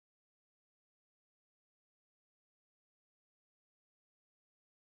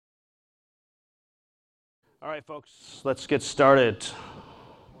All right, folks, let's get started.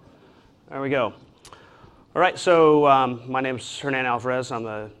 There we go. All right, so my name is Hernan Alvarez. I'm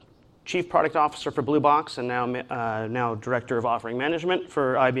the Chief Product Officer for Blue Box and now Director of Offering Management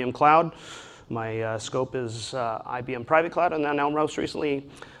for IBM Cloud. My scope is IBM Private Cloud and then now most recently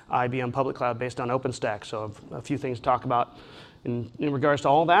IBM Public Cloud based on OpenStack. So a few things to talk about in regards to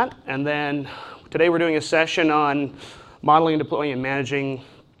all that. And then today we're doing a session on modeling, deploying, and managing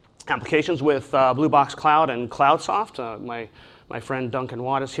applications with Blue Box Cloud and Cloudsoft. My friend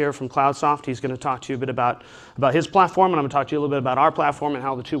Johnston-Watt is here from Cloudsoft. He's going to talk to you a bit about his platform, and I'm going to talk to you a little bit about our platform and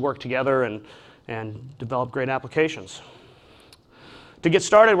how the two work together and develop great applications. To get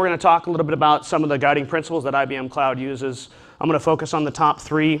started, we're going to talk a little bit about some of the guiding principles that IBM Cloud uses. I'm going to focus on the top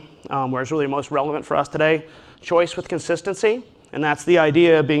three, where it's really most relevant for us today. Choice with consistency, and that's the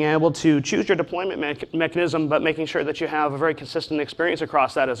idea of being able to choose your deployment mechanism, but making sure that you have a very consistent experience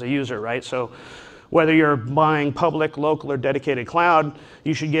across that as a user, right? So whether you're buying public, local, or dedicated cloud,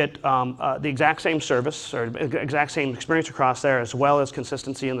 you should get the exact same service or exact same experience across there, as well as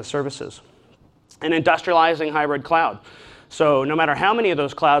consistency in the services. And industrializing hybrid cloud. So no matter how many of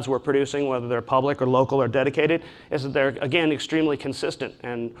those clouds we're producing, whether they're public or local or dedicated, is that they're, again, extremely consistent.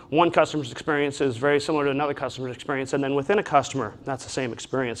 And one customer's experience is very similar to another customer's experience, and then within a customer, that's the same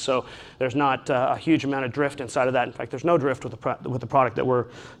experience. So there's not a huge amount of drift inside of that. In fact, there's no drift with the product that we're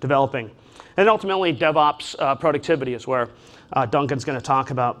developing. And ultimately, DevOps productivity is where Duncan's going to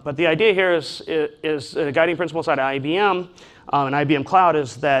talk about. But the idea here is a guiding principle inside of IBM and IBM Cloud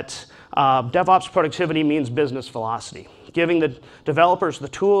is that DevOps productivity means business velocity, giving the developers the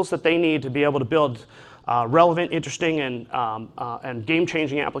tools that they need to be able to build relevant, interesting, and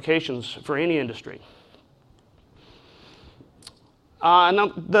game-changing applications for any industry.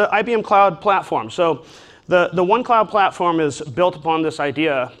 Now, the IBM Cloud platform. So the One Cloud platform is built upon this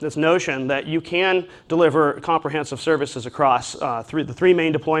idea, this notion that you can deliver comprehensive services across the three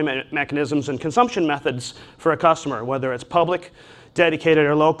main deployment mechanisms and consumption methods for a customer, whether it's public, dedicated,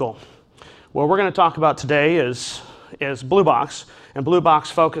 or local. What we're going to talk about today is Blue Box, and Blue Box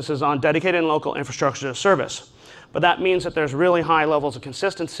focuses on dedicated and local infrastructure as a service. But that means that there's really high levels of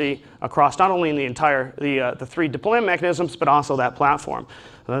consistency across not only the three deployment mechanisms, but also that platform.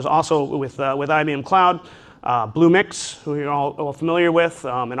 And there's also with IBM Cloud, Blue Mix, who you're all familiar with,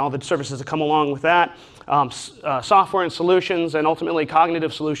 and all the services that come along with that, software and solutions, and ultimately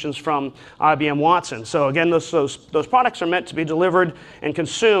cognitive solutions from IBM Watson. So again, those products are meant to be delivered and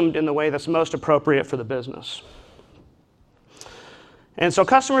consumed in the way that's most appropriate for the business. And so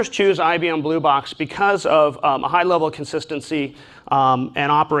customers choose IBM Blue Box because of a high level of consistency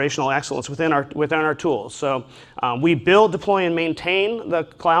and operational excellence within our tools. So we build, deploy, and maintain the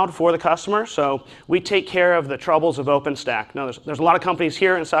cloud for the customer. So we take care of the troubles of OpenStack. Now, there's a lot of companies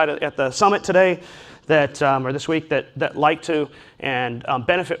here at the summit today that, or this week, that like to and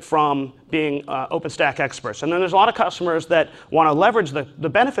benefit from being OpenStack experts. And then there's a lot of customers that want to leverage the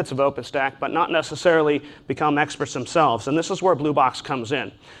benefits of OpenStack, but not necessarily become experts themselves. And this is where Blue Box comes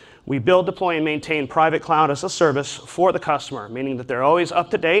in. We build, deploy, and maintain private cloud as a service for the customer, meaning that they're always up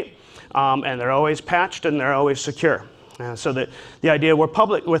to date, and they're always patched, and they're always secure. So the idea with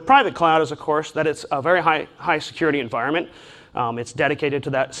private cloud is, of course, that it's a very high security environment. It's dedicated to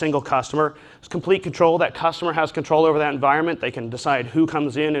that single customer. It's complete control. That customer has control over that environment. They can decide who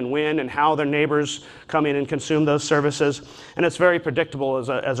comes in and when and how their neighbors come in and consume those services. And it's very predictable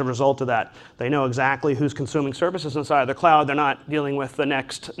as a result of that. They know exactly who's consuming services inside of the cloud. They're not dealing with the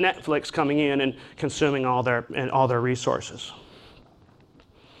next Netflix coming in and consuming all their resources.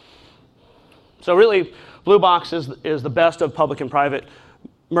 So really, Blue Box is the best of public and private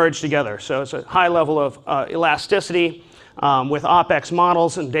merged together. So it's a high level of elasticity, with OpEx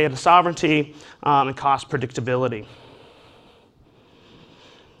models and data sovereignty and cost predictability.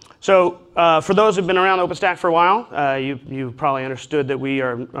 So for those who've been around OpenStack for a while, you probably understood that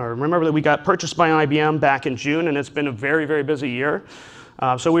remember that we got purchased by IBM back in June, and it's been a very, very busy year.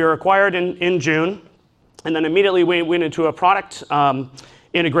 So we were acquired in June, and then immediately we went into a product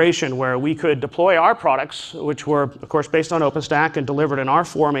integration where we could deploy our products, which were, of course, based on OpenStack and delivered in our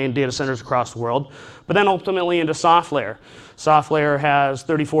 4 main data centers across the world, but then ultimately into SoftLayer. SoftLayer has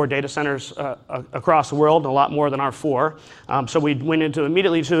 34 data centers across the world, a lot more than our 4. So we went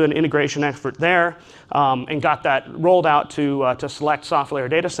immediately to an integration expert there and got that rolled out to select SoftLayer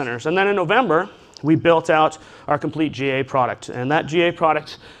data centers. And then in November, we built out our complete GA product. And that GA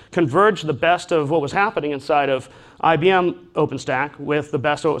product converged the best of what was happening inside of IBM OpenStack with the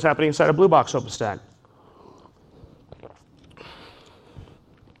best of what was happening inside of Blue Box OpenStack.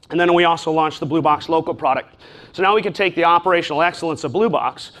 And then we also launched the Blue Box Local product. So now we could take the operational excellence of Blue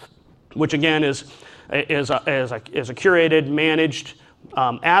Box, which again is is a curated, managed,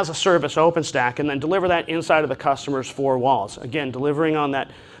 as a service OpenStack, and then deliver that inside of the customer's four walls. Again, delivering on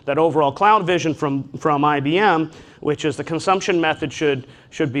that overall cloud vision from IBM, which is the consumption method should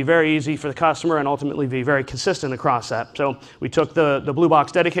be very easy for the customer and ultimately be very consistent across that. So we took the Blue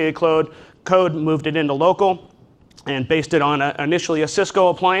Box dedicated code, moved it into local, and based it on initially a Cisco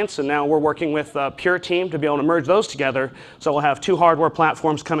appliance, and now we're working with Pure Team to be able to merge those together. So we'll have two hardware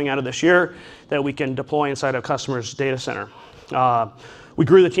platforms coming out of this year that we can deploy inside a customer's data center. We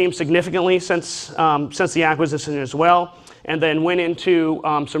grew the team significantly since the acquisition as well, and then went into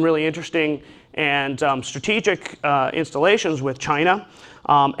some really interesting and strategic installations with China,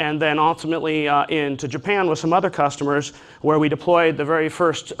 and then ultimately into Japan with some other customers where we deployed the very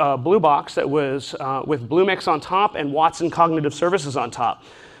first Blue Box that was with Bluemix on top and Watson Cognitive Services on top.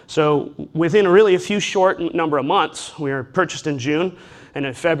 So within really a few short number of months, we were purchased in June, and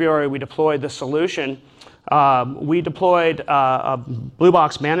in February we deployed the solution. We deployed a Blue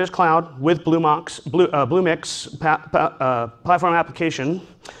Box Managed Cloud with Bluemix platform application,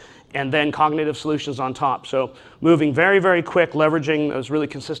 and then cognitive solutions on top. So moving very, very quick, leveraging those really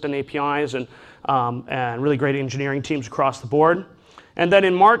consistent APIs and really great engineering teams across the board. And then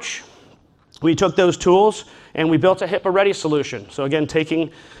in March, we took those tools and we built a HIPAA-ready solution. So again,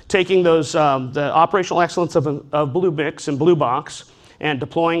 taking those the operational excellence of Bluemix and Blue Box and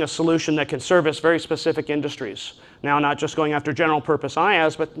deploying a solution that can service very specific industries. Now, not just going after general purpose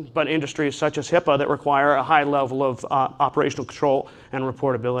IaaS, but industries such as HIPAA that require a high level of operational control and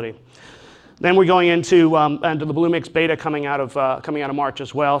reportability. Then we're going into the Bluemix beta coming out of March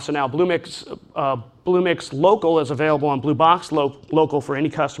as well. So now Bluemix Local is available on Blue Box Local for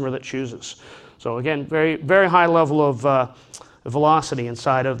any customer that chooses. So again, very, very high level of velocity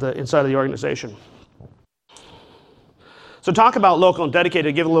inside of the organization. So talk about local and dedicated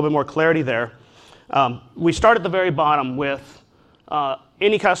to give a little bit more clarity there. We start at the very bottom with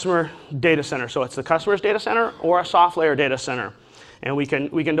any customer data center. So it's the customer's data center or a soft layer data center. And we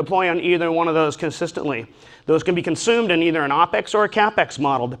can deploy on either one of those consistently. Those can be consumed in either an OpEx or a CapEx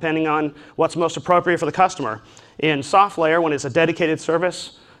model, depending on what's most appropriate for the customer. In soft layer, when it's a dedicated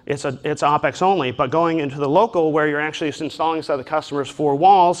service, it's OpEx only. But going into the local, where you're actually installing inside the customer's four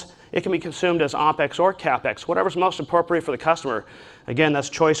walls, it can be consumed as OpEx or CapEx, whatever's most appropriate for the customer. Again, that's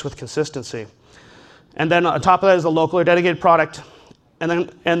choice with consistency. And then on top of that is the local or dedicated product. And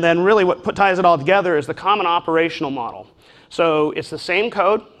then really what ties it all together is the common operational model. So it's the same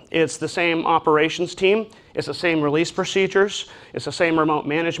code, it's the same operations team, it's the same release procedures, it's the same remote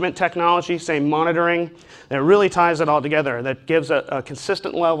management technology, same monitoring. That really ties it all together. That gives a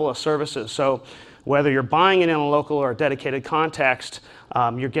consistent level of services. So whether you're buying it in a local or a dedicated context,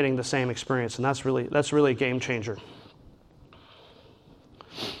 you're getting the same experience, and that's really a game changer.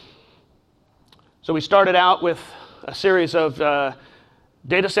 So we started out with a series of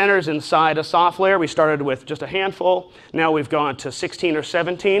data centers inside a soft layer. We started with just a handful. Now we've gone to 16 or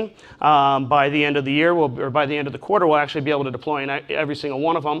 17. By the end of the year, or by the end of the quarter, we'll actually be able to deploy in every single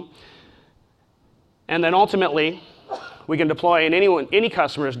one of them. And then ultimately, we can deploy in any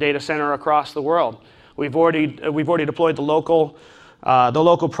customer's data center across the world. We've already deployed the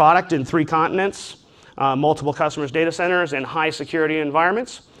local product in 3 continents, multiple customers' data centers, and high security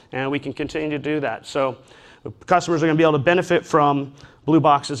environments, and we can continue to do that. So customers are going to be able to benefit from Blue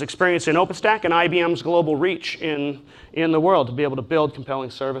Box's experience in OpenStack and IBM's global reach in the world to be able to build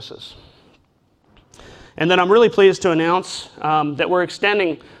compelling services. And then I'm really pleased to announce that we're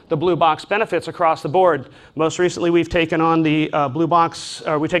extending the Blue Box benefits across the board. Most recently, we've taken on the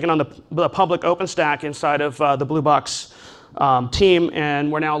the public OpenStack inside of the Blue Box team,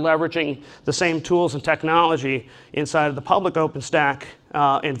 and we're now leveraging the same tools and technology inside of the public OpenStack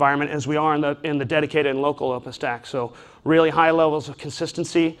environment as we are in the dedicated and local OpenStack. So really high levels of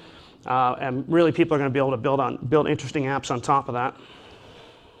consistency, and really people are going to be able to build interesting apps on top of that.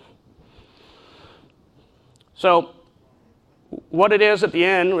 So what it is at the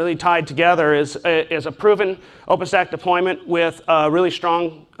end, really tied together, is a proven OpenStack deployment with really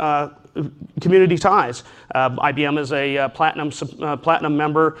strong community ties. IBM is a platinum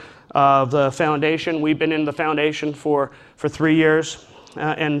member of the foundation. We've been in the foundation for 3 years,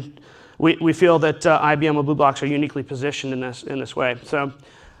 and we feel that IBM and Blue Box are uniquely positioned in this way. So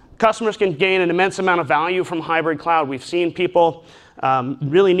customers can gain an immense amount of value from hybrid cloud. We've seen people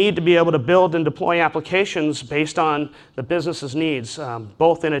really need to be able to build and deploy applications based on the business's needs,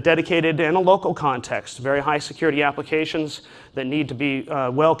 both in a dedicated and a local context. Very high security applications that need to be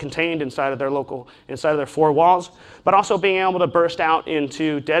well contained inside of their 4 walls, but also being able to burst out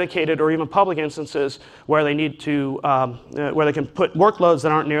into dedicated or even public instances where they need to, where they can put workloads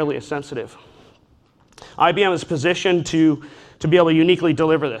that aren't nearly as sensitive. IBM is positioned to be able to uniquely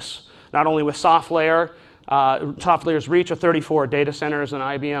deliver this, not only with SoftLayer's reach of 34 data centers and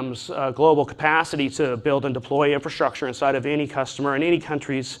IBM's global capacity to build and deploy infrastructure inside of any customer in any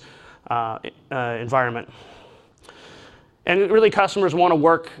country's environment. And really, customers want to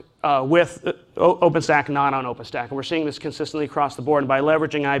work with OpenStack, not on OpenStack. And we're seeing this consistently across the board. And by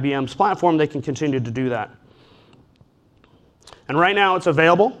leveraging IBM's platform, they can continue to do that. And right now, it's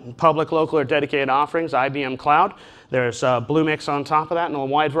available, public, local, or dedicated offerings, IBM Cloud. There's Bluemix on top of that and a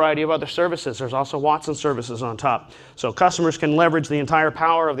wide variety of other services. There's also Watson services on top. So customers can leverage the entire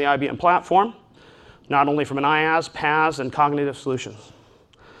power of the IBM platform, not only from an IaaS, PaaS, and cognitive solutions.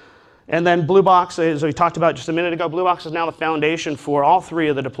 And then Blue Box, as we talked about just a minute ago, Blue Box is now the foundation for all three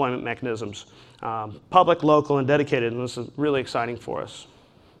of the deployment mechanisms, public, local, and dedicated, and this is really exciting for us.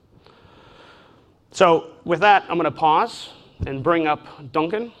 So with that, I'm going to pause and bring up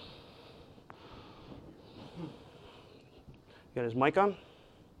Duncan. Got his mic on?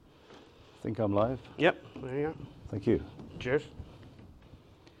 I think I'm live. Yep, there you go. Thank you. Cheers.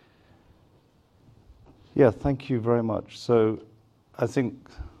 Yeah, thank you very much. So I think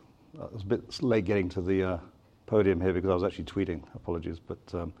I was a bit late getting to the podium here because I was actually tweeting. Apologies. But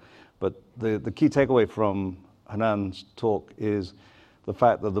the key takeaway from Hanan's talk is the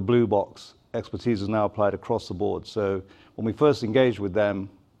fact that the Blue Box expertise is now applied across the board. So when we first engaged with them,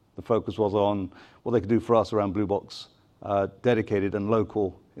 the focus was on what they could do for us around Blue Box, dedicated and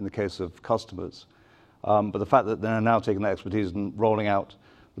local in the case of customers. But the fact that they're now taking that expertise and rolling out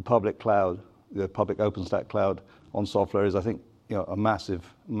the public cloud, the public OpenStack cloud on software is, I think, a massive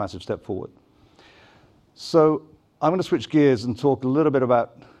step forward. So I'm going to switch gears and talk a little bit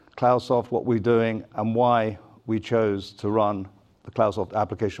about Cloudsoft, what we're doing, and why we chose to run the Cloudsoft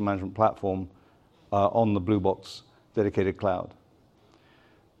application management platform on the Blue Box dedicated cloud.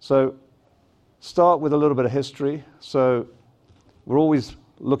 So start with a little bit of history. So we're always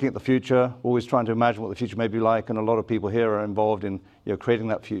looking at the future, always trying to imagine what the future may be like, and a lot of people here are involved in creating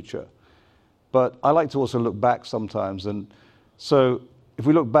that future. But I like to also look back sometimes, and so if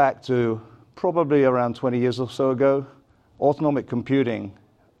we look back to probably around 20 years or so ago, autonomic computing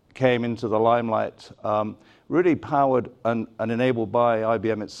came into the limelight, really powered and enabled by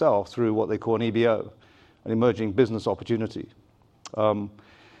IBM itself through what they call an EBO, an emerging business opportunity. And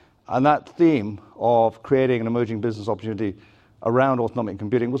that theme of creating an emerging business opportunity around autonomic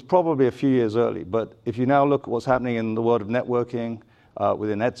computing was probably a few years early. But if you now look at what's happening in the world of networking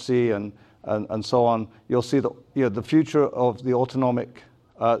within Etsy and so on, you'll see that the future of the autonomic,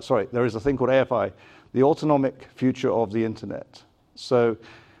 there is a thing called AFI, the autonomic future of the internet. So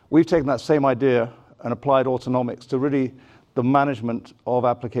we've taken that same idea and applied autonomics to really the management of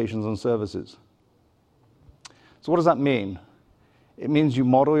applications and services. So what does that mean? It means you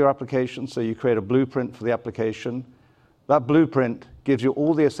model your application, so you create a blueprint for the application. That blueprint gives you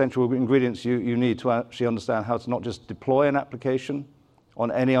all the essential ingredients you need to actually understand how to not just deploy an application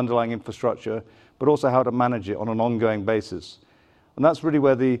on any underlying infrastructure, but also how to manage it on an ongoing basis. And that's really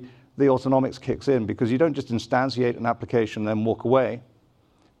where the autonomics kicks in, because you don't just instantiate an application and then walk away,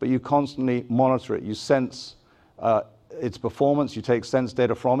 but you constantly monitor it. You sense its performance, you take sense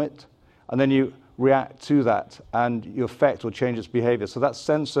data from it, and then you react to that, and you affect or change its behavior. So that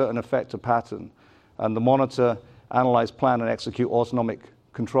sensor and effector pattern, and the monitor, analyze, plan, and execute autonomic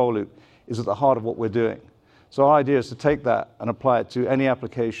control loop is at the heart of what we're doing. So our idea is to take that and apply it to any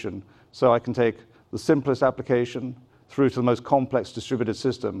application. So I can take the simplest application through to the most complex distributed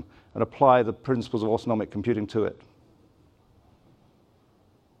system and apply the principles of autonomic computing to it.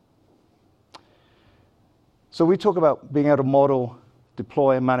 So we talk about being able to model,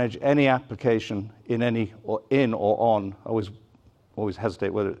 deploy, and manage any application in or on. I always hesitate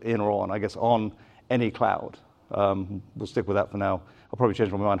whether in or on. I guess on any cloud. We'll stick with that for now. I'll probably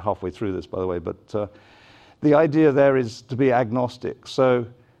change my mind halfway through this, by the way. But the idea there is to be agnostic. So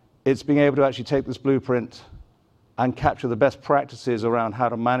it's being able to actually take this blueprint and capture the best practices around how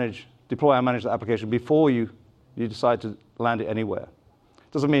to deploy and manage the application before you decide to land it anywhere.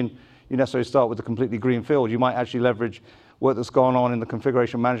 Doesn't mean you necessarily start with a completely green field. You might actually leverage work that's gone on in the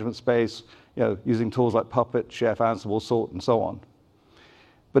configuration management space, using tools like Puppet, Chef, Ansible, Salt, and so on.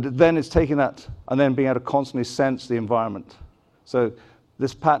 But then it's taking that and then being able to constantly sense the environment. So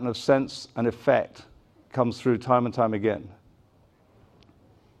this pattern of sense and effect comes through time and time again.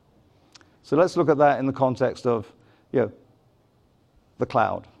 So let's look at that in the context of the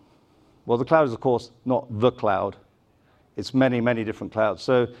cloud. Well, the cloud is, of course, not the cloud. It's many, many different clouds.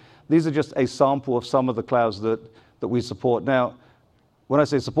 So these are just a sample of some of the clouds that we support. Now, when I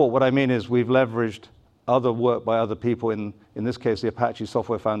say support, what I mean is we've leveraged other work by other people, in this case, the Apache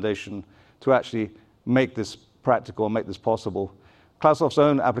Software Foundation, to actually make this practical and make this possible. Cloudsoft's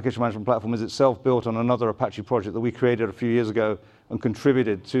own application management platform is itself built on another Apache project that we created a few years ago and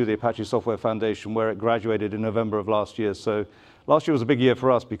contributed to the Apache Software Foundation, where it graduated in November of last year. So last year was a big year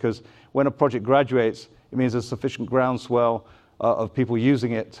for us because when a project graduates, it means there's sufficient groundswell of people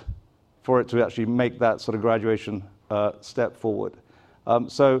using it for it to actually make that sort of graduation step forward.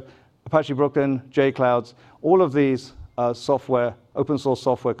 So Apache Brooklyn, JClouds, all of these software, open source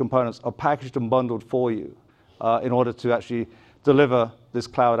software components are packaged and bundled for you in order to actually deliver this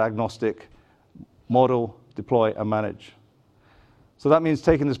cloud agnostic model, deploy, and manage. So that means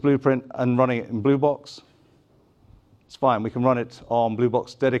taking this blueprint and running it in Blue Box. It's fine. We can run it on Blue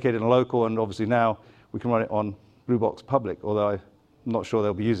Box dedicated and local, and obviously now we can run it on Blue Box public, although I'm not sure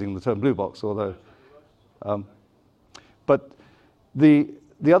they'll be using the term Blue Box, although. But the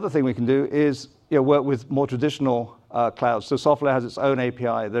other thing we can do is work with more traditional clouds. So Software has its own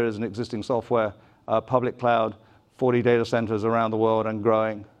API. There is an existing software public cloud, 40 data centers around the world and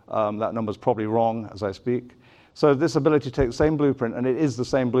growing. That number's probably wrong as I speak. So this ability to take the same blueprint, and it is the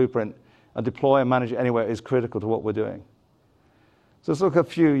same blueprint, and deploy and manage it anywhere is critical to what we're doing. So let's look at a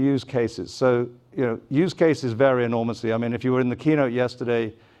few use cases. So use cases vary enormously. I mean, if you were in the keynote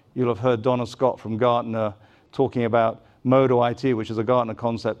yesterday, you'll have heard Donna Scott from Gartner talking about Mode OIT, which is a Gartner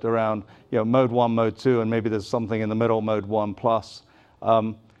concept around Mode 1, Mode 2, and maybe there's something in the middle, Mode 1 plus.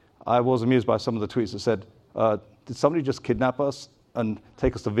 I was amused by some of the tweets that said, did somebody just kidnap us and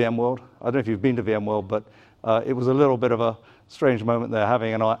take us to VMworld? I don't know if you've been to VMworld, but it was a little bit of a strange moment there,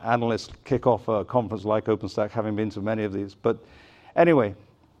 having an analyst kick off a conference like OpenStack, having been to many of these. But anyway,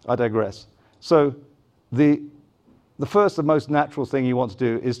 I digress. So the first and most natural thing you want to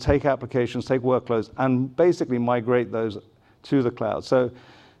do is take applications, take workloads, and basically migrate those to the cloud. So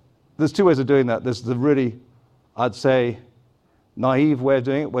there's two ways of doing that. There's the really, I'd say, naive way of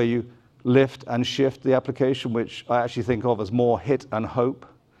doing it, where you lift and shift the application, which I actually think of as more hit and hope.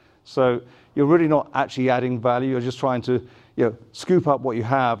 So you're really not actually adding value. You're just trying to scoop up what you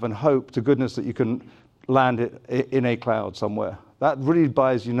have and hope to goodness that you can land it in a cloud somewhere. That really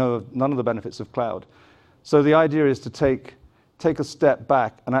buys none of the benefits of cloud. So the idea is to take a step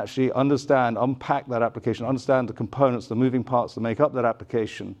back and actually understand, unpack that application, understand the components, the moving parts that make up that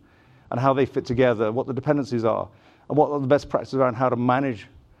application, and how they fit together, what the dependencies are, and what are the best practices around how to manage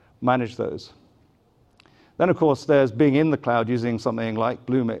those. Then, of course, there's being in the cloud using something like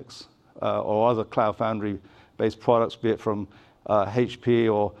Bluemix or other Cloud Foundry-based products, be it from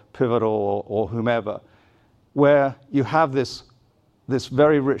HP or Pivotal or whomever, where you have this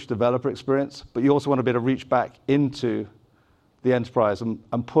very rich developer experience, but you also want to be able to reach back into the enterprise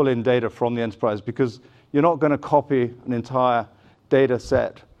and pull in data from the enterprise, because you're not going to copy an entire data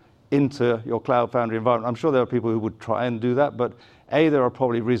set into your Cloud Foundry environment. I'm sure there are people who would try and do that, but A, there are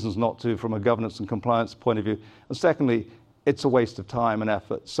probably reasons not to from a governance and compliance point of view, and secondly, it's a waste of time and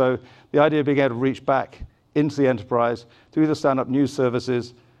effort. So the idea of being able to reach back into the enterprise to either stand up new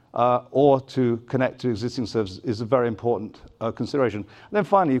services or to connect to existing services is a very important consideration. And then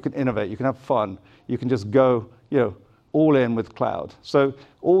finally, you can innovate, you can have fun, you can just go all in with cloud. So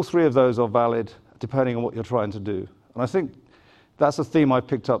all three of those are valid depending on what you're trying to do. And I think that's a theme I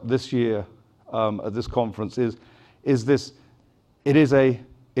picked up this year at this conference is this. It is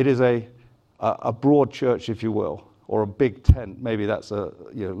a broad church, if you will, or a big tent. Maybe that's a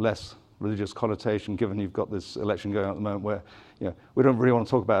less religious connotation, given you've got this election going on at the moment, where we don't really want to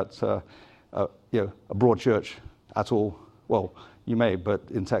talk about a broad church at all. Well, you may, but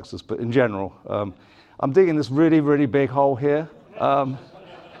in Texas. But in general, I'm digging this really, really big hole here. I'm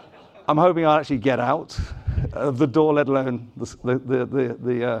hoping I'll actually get out of the door, let alone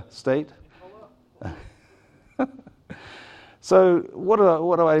the state. So what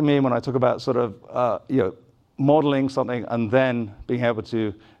do I mean when I talk about sort of modeling something and then being able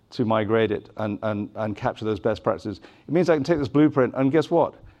to migrate it and capture those best practices? It means I can take this blueprint and guess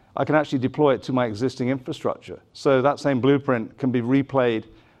what? I can actually deploy it to my existing infrastructure. So that same blueprint can be replayed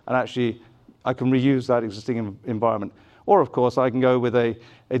and actually I can reuse that existing environment. Or of course I can go with a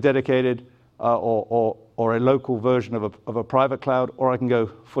dedicated or a local version of a private cloud, or I can go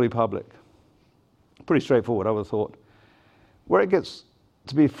fully public. Pretty straightforward, I would have thought. Where it gets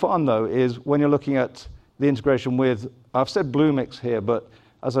to be fun, though, is when you're looking at the integration with, I've said Bluemix here, but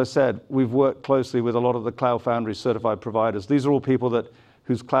as I said, we've worked closely with a lot of the Cloud Foundry certified providers. These are all people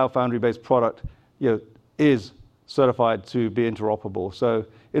whose Cloud Foundry-based product is certified to be interoperable. So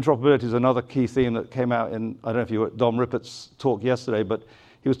interoperability is another key theme that came out in, I don't know if you were at Dom Rippett's talk yesterday, but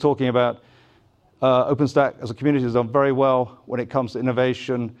he was talking about OpenStack as a community has done very well when it comes to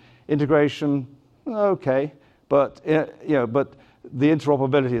innovation. Integration, okay. But the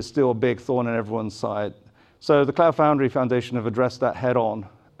interoperability is still a big thorn in everyone's side. So the Cloud Foundry Foundation have addressed that head on,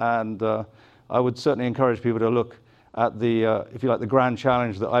 and I would certainly encourage people to look at the, if you like, the grand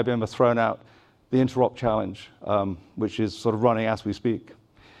challenge that IBM have thrown out, the interop challenge, which is sort of running as we speak.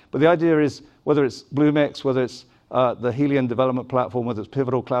 But the idea is, whether it's Bluemix, whether it's the Helion development platform, whether it's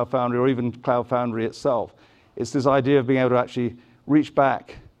Pivotal Cloud Foundry, or even Cloud Foundry itself, it's this idea of being able to actually reach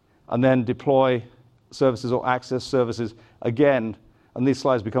back and then deploy services or access services again. And these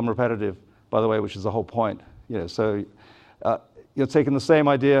slides become repetitive, by the way, which is the whole point. So you're taking the same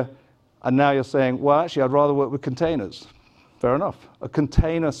idea, and now you're saying, well, actually, I'd rather work with containers. Fair enough. A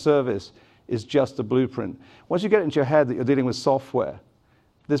container service is just a blueprint. Once you get it into your head that you're dealing with software,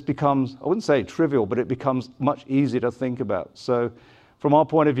 this becomes, I wouldn't say trivial, but it becomes much easier to think about. So from our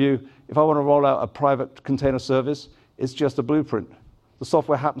point of view, if I want to roll out a private container service, it's just a blueprint. The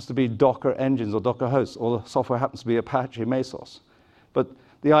software happens to be Docker engines or Docker hosts, or the software happens to be Apache Mesos. But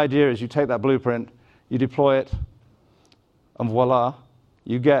the idea is you take that blueprint, you deploy it, and voila,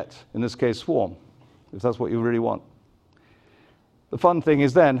 you get, in this case, Swarm, if that's what you really want. The fun thing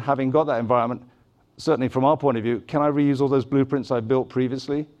is then, having got that environment, certainly from our point of view, can I reuse all those blueprints I built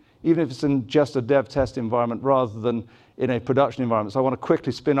previously? Even if it's in just a dev test environment rather than in a production environment. So I want to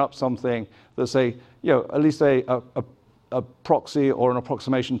quickly spin up something that's at least a proxy or an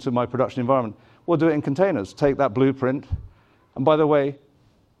approximation to my production environment. We'll do it in containers. Take that blueprint, and by the way,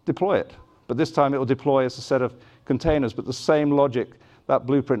 deploy it. But this time it will deploy as a set of containers, but the same logic, that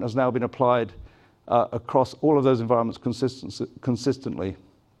blueprint has now been applied across all of those environments consistently.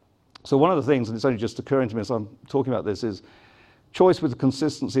 So one of the things, and it's only just occurring to me as I'm talking about this, is choice with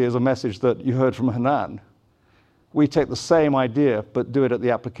consistency is a message that you heard from Hanan. We take the same idea, but do it at the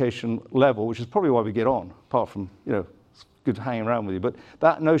application level, which is probably why we get on, apart from, it's good hanging around with you. But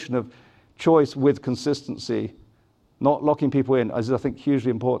that notion of choice with consistency, not locking people in, is, I think,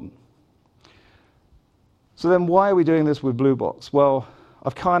 hugely important. So then why are we doing this with Blue Box? Well,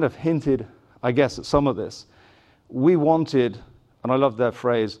 I've kind of hinted, I guess, at some of this. We wanted, and I love that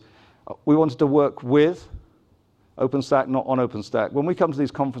phrase, we wanted to work with OpenStack, not on OpenStack. When we come to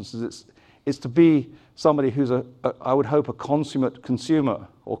these conferences, it's to be somebody who's, I would hope, a consummate consumer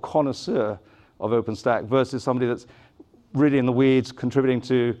or connoisseur of OpenStack versus somebody that's really in the weeds, contributing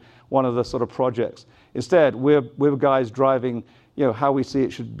to one of the sort of projects. Instead, we're guys driving how we see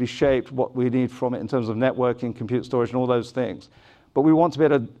it should be shaped, what we need from it in terms of networking, compute storage, and all those things. But we want to be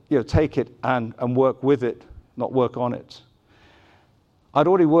able to take it and work with it, not work on it. I'd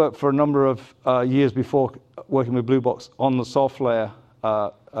already worked for a number of years before working with Blue Box on the soft layer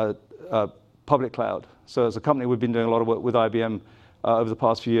public cloud. So as a company, we've been doing a lot of work with IBM over the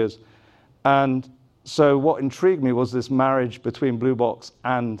past few years. And so what intrigued me was this marriage between Blue Box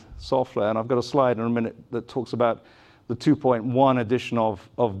and soft layer. And I've got a slide in a minute that talks about the 2.1 edition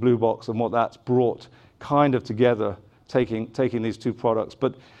of Blue Box and what that's brought kind of together, taking these two products.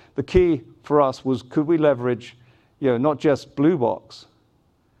 But the key for us was, could we leverage not just Blue Box,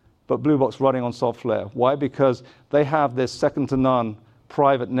 but Blue Box running on soft layer. Why? Because they have this second-to-none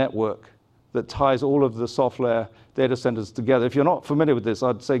private network that ties all of the soft layer data centers together. If you're not familiar with this,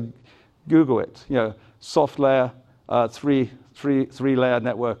 I'd say Google it. Soft layer, three-layer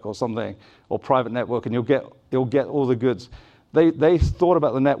network or something, or private network, and you'll get all the goods. They thought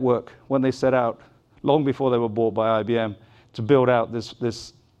about the network when they set out, long before they were bought by IBM, to build out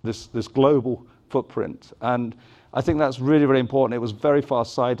this global footprint. And I think that's really, really important. It was very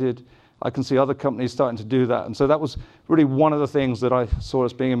far-sighted. I can see other companies starting to do that. And so that was really one of the things that I saw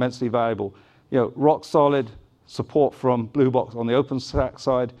as being immensely valuable. Rock solid support from Blue Box on the OpenStack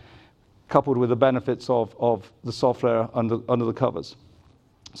side, coupled with the benefits of the software under the covers.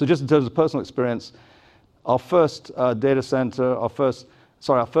 So just in terms of personal experience, our first data center, our first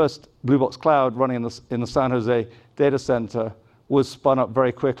Blue Box Cloud running in the San Jose data center was spun up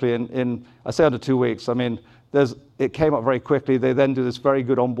very quickly in I say under 2 weeks. I mean, it came up very quickly. They then do this very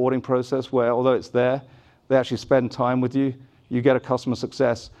good onboarding process where, although it's there, they actually spend time with you. You get a customer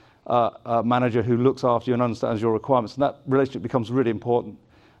success manager who looks after you and understands your requirements, and that relationship becomes really important.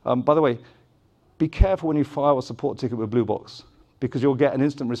 By the way, be careful when you file a support ticket with Blue Box, because you'll get an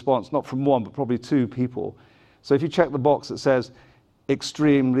instant response, not from one, but probably two people. So if you check the box that says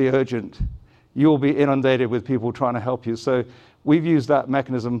extremely urgent, you'll be inundated with people trying to help you. So we've used that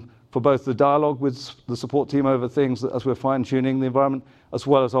mechanism for both the dialogue with the support team over things as we're fine-tuning the environment, as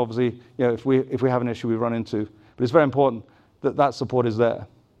well as obviously, if we have an issue we run into. But it's very important that that support is there.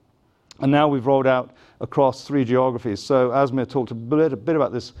 And now we've rolled out across 3 geographies. So Asmir talked a bit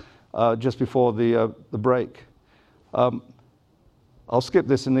about this just before the break. I'll skip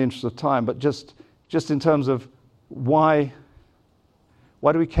this in the interest of time, but just in terms of why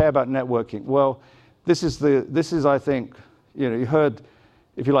Why do we care about networking? Well, this is, I think, you heard,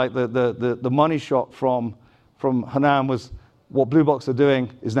 if you like, the money shot from Hanan was what Blue Box are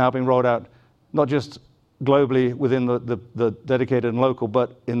doing is now being rolled out, not just globally within the dedicated and local,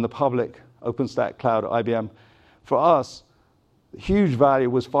 but in the public OpenStack cloud at IBM. For us, huge value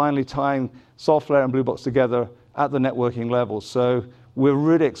was finally tying software and Blue Box together at the networking level. So we're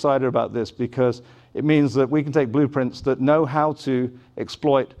really excited about this because it means that we can take blueprints that know how to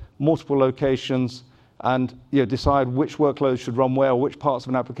exploit multiple locations and decide which workloads should run where, or which parts of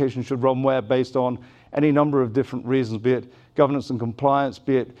an application should run where based on any number of different reasons, be it governance and compliance,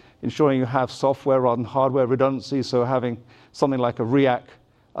 be it ensuring you have software rather than hardware redundancy, so having something like a REAC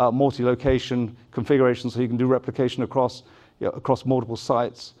multi-location configuration so you can do replication across multiple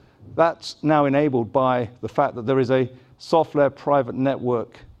sites. That's now enabled by the fact that there is a software private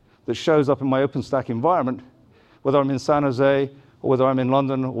network that shows up in my OpenStack environment, whether I'm in San Jose, or whether I'm in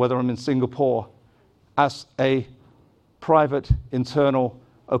London, or whether I'm in Singapore, as a private internal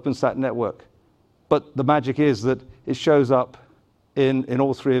OpenStack network. But the magic is that it shows up in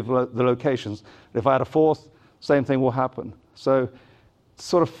all three of the locations. If I add a fourth, same thing will happen. So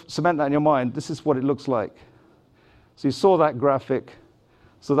sort of cement that in your mind, this is what it looks like. So you saw that graphic.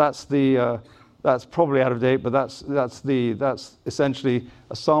 So that's that's probably out of date, but that's essentially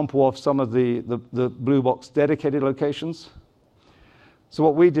a sample of some of the Blue Box dedicated locations. So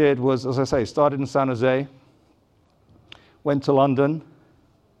what we did was, as I say, started in San Jose, went to London,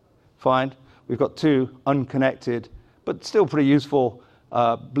 fine. We've got 2 unconnected, but still pretty useful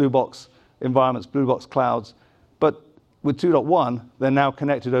Blue Box environments, Blue Box clouds. But with 2.1, they're now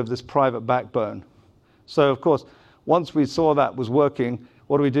connected over this private backbone. So of course, once we saw that was working,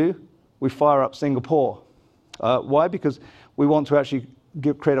 what do? We fire up Singapore. Why? Because we want to actually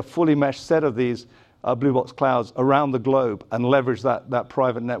create a fully meshed set of these Blue Box clouds around the globe and leverage that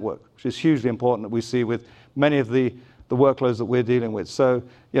private network, which is hugely important that we see with many of the workloads that we're dealing with. So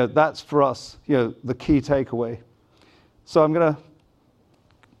that's for us the key takeaway. So I'm going to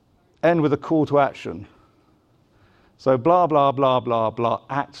end with a call to action. So blah, blah, blah, blah, blah,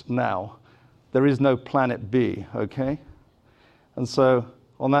 act now. There is no planet B, okay? And so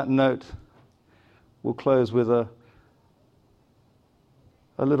on that note, we'll close with a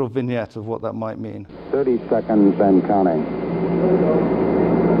little vignette of what that might mean. 30 seconds and counting.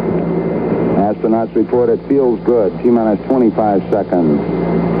 Astronauts report it feels good. T-minus 25 seconds.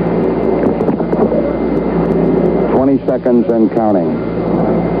 20 seconds and counting.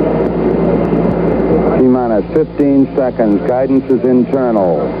 T-minus 15 seconds. Guidance is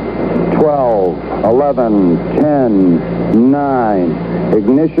internal. 12, 11, 10, 9.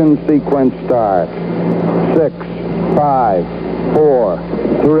 Ignition sequence starts. 6, 5, 4,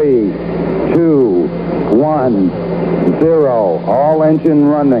 3, 2, 1, 0. All engine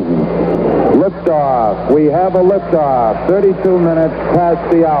running. Liftoff. We have a liftoff. 32 minutes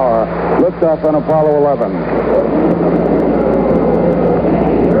past the hour. Liftoff on Apollo 11.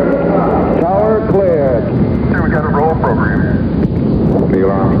 Tower cleared. Here we got a roll program. Neil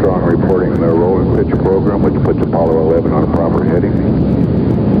Armstrong reporting the roll and pitch program, which puts Apollo 11 on a proper heading.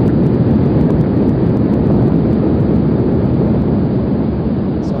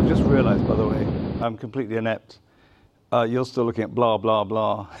 So I've just realized, by the way, I'm completely inept. You're still looking at blah, blah,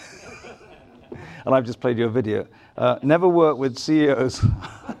 blah. And I've just played you a video. Never work with CEOs.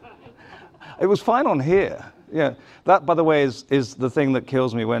 It was fine on here. Yeah, that, by the way, is the thing that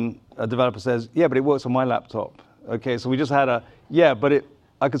kills me when a developer says, yeah, but it works on my laptop. Okay, so we just had a, yeah, but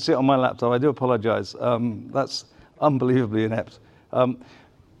I could see it on my laptop. I do apologize. That's unbelievably inept.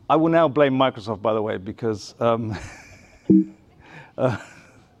 I will now blame Microsoft, by the way, because, oh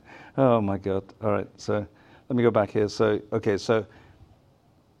my God. All right, so let me go back here. So, okay, so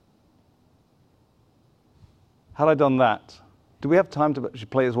had I done that, do we have time to actually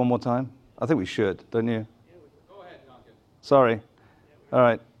play this one more time? I think we should, don't you? Yeah, go ahead, Duncan. Sorry. All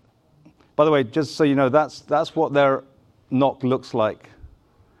right. By the way, just so you know, that's what their knock looks like.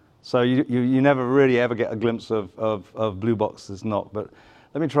 So you never really ever get a glimpse of Blue Box's knock. But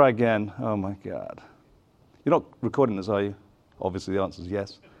let me try again. Oh my God. You're not recording this, are you? Obviously the answer is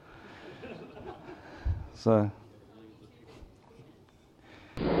yes. So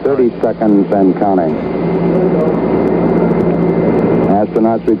 30 seconds and counting.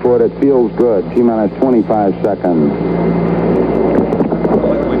 Astronauts report it feels good. T-minus 25 seconds.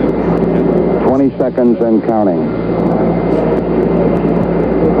 20 seconds and counting.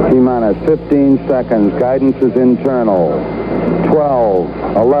 T-minus 15 seconds. Guidance is internal. 12,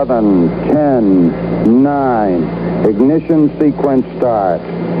 11, 10, 9. Ignition sequence starts.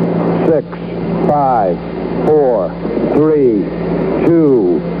 6, 5, 4, 3,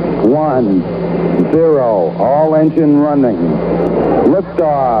 2, 1, 0. All engine running.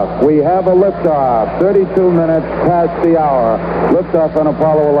 Liftoff. We have a liftoff. 32 minutes past the hour. Liftoff on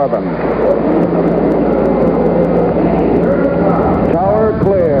Apollo 11. Tower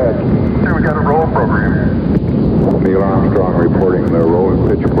cleared. Here we got a roll program. Neil Armstrong reporting the roll and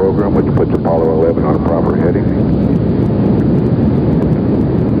pitch program, which puts Apollo 11 on a proper heading.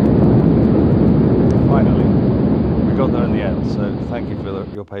 Finally, we got there in the end, so thank you for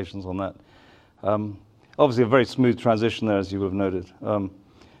your patience on that. Obviously a very smooth transition there, as you would have noted.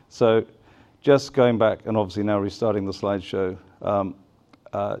 So just going back and obviously now restarting the slideshow,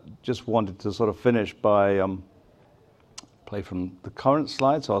 just wanted to sort of finish by play from the current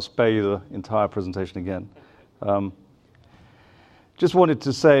slide, so I'll spare you the entire presentation again. Just wanted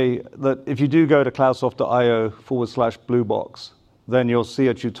to say that if you do go to cloudsoft.io/bluebox, then you'll see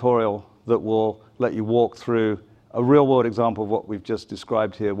a tutorial that will let you walk through a real-world example of what we've just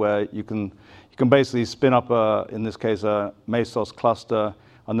described here, where you can basically spin up, in this case, a Mesos cluster,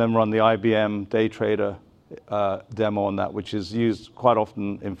 and then run the IBM day trader demo on that, which is used quite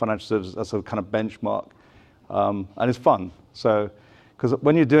often in financial services as a kind of benchmark, and it's fun. So, because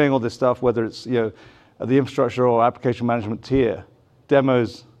when you're doing all this stuff, whether it's at the infrastructure or application management tier,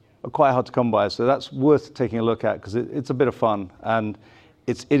 demos are quite hard to come by. So that's worth taking a look at because it's a bit of fun and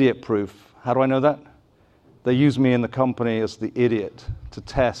it's idiot-proof. How do I know that? They use me in the company as the idiot to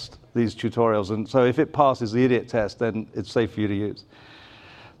test these tutorials. And so if it passes the idiot test, then it's safe for you to use.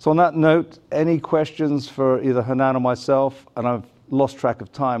 So on that note, any questions for either Hernan or myself? And I've lost track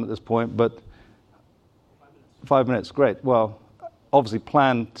of time at this point, but 5 minutes, great. Well, obviously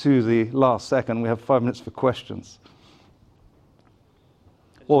planned to the last second. We have 5 minutes for questions.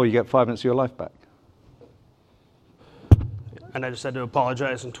 Or you get 5 minutes of your life back. And I just had to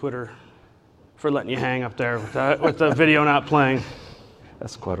apologize on Twitter for letting you hang up there with the video not playing.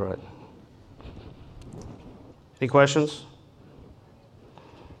 That's quite all right. Any questions?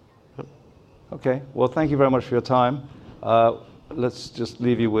 Okay, well, thank you very much for your time. Let's just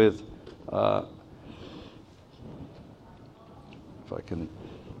leave you with, if I can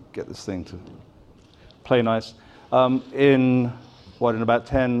get this thing to play nice. In about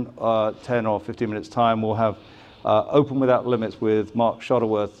 10 or 15 minutes time, we'll have Open Without Limits with Mark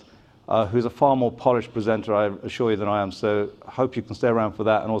Shuttleworth, who's a far more polished presenter, I assure you, than I am. So I hope you can stay around for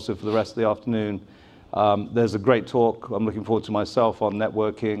that and also for the rest of the afternoon. There's a great talk I'm looking forward to myself on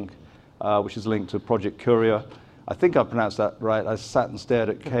networking, which is linked to Project Courier. I think I pronounced that right. I sat and stared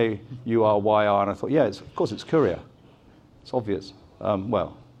at K-U-R-Y-R, and I thought, yeah, of course it's Courier. It's obvious.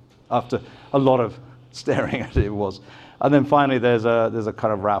 Well, after a lot of staring at it, it was. And then finally, there's a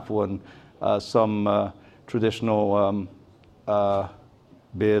kind of raffle and some traditional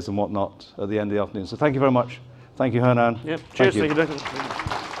beers and whatnot at the end of the afternoon. So thank you very much. Thank you, Hernan. Yep. Cheers. Thank you.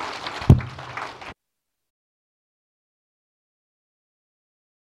 Thank you.